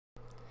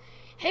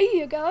Hey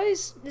you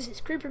guys, this is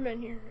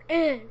Creeperman here,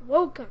 and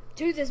welcome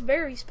to this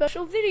very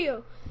special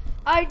video.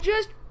 I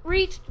just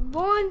reached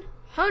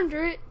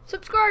 100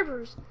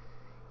 subscribers.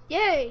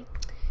 Yay!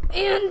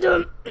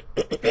 And,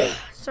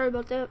 sorry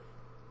about that.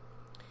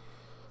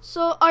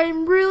 So,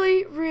 I'm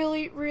really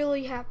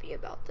happy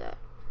about that.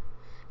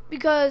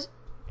 Because,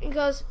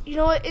 you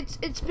know what,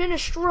 it's been a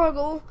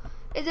struggle,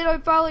 and then I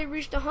finally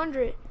reached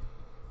 100.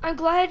 I'm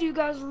glad you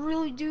guys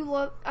really do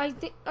love, I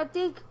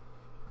think,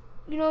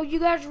 you know, you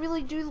guys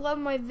really do love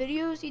my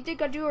videos. You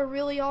think I do a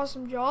really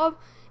awesome job,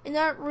 and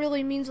that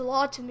really means a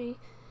lot to me,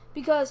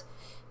 because,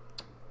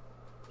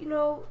 you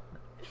know,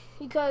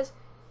 because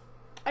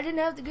I didn't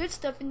have the good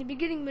stuff in the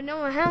beginning, but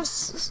now I have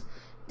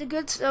the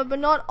good stuff, but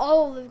not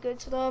all of the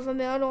good stuff. I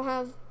mean, I don't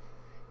have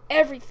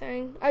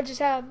everything. I just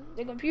have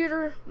the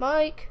computer,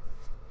 mic,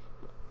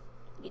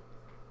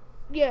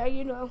 yeah,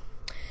 you know,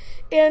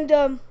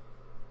 and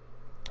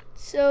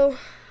so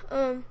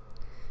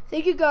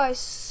thank you guys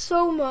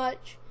so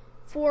much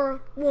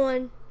for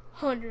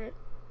 100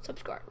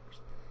 subscribers.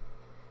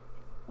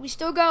 We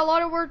still got a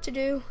lot of work to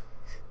do,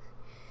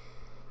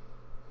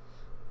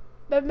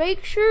 but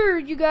make sure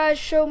you guys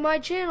show my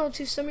channel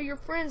to some of your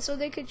friends so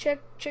they can check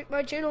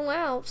my channel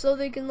out, so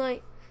they can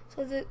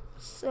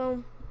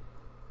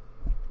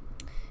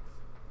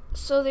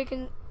so they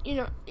can, you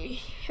know,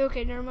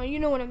 okay, never mind, you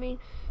know what I mean.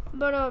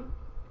 But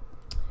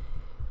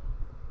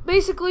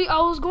basically I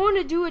was going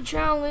to do a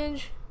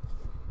challenge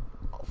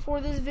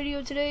for this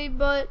video today,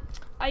 but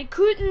I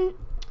couldn't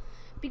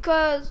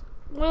because,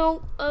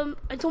 well,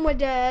 I told my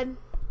dad,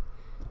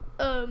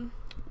 I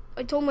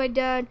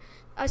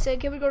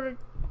said,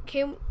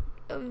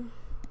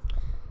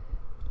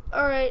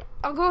 alright,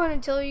 I'll go ahead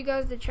and tell you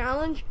guys the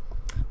challenge.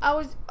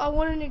 I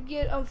wanted to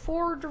get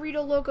 4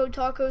 Dorito Loco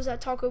tacos at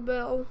Taco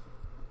Bell,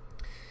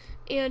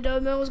 and I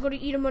was going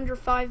to eat them under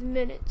 5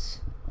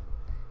 minutes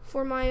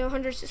for my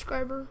 100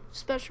 subscriber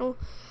special.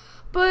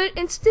 But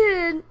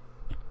instead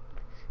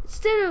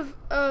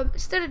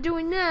of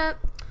doing that,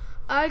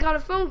 I got a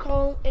phone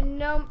call, and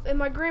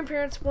my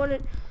grandparents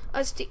wanted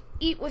us to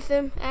eat with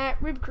them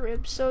at Rib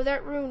Crib, so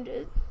that ruined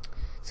it.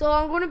 So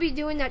I'm going to be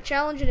doing that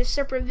challenge in a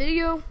separate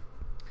video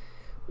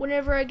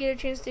whenever I get a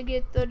chance to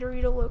get the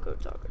Dorito Loco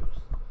tacos.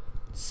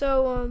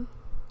 So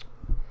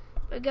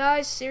but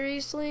guys,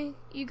 seriously,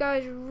 you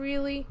guys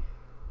really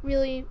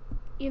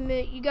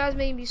you guys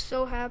made me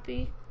so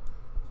happy,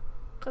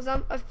 cause I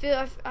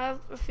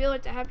feel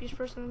like the happiest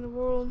person in the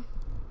world.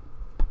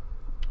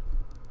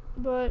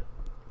 But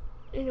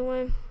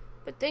anyway,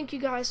 thank you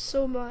guys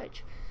so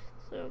much.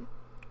 So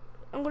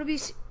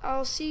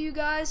I'll see you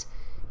guys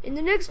in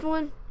the next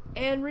one,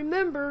 and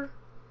remember,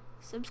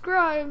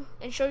 subscribe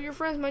and show your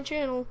friends my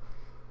channel.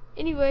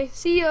 Anyway,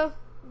 see ya.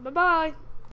 Bye bye.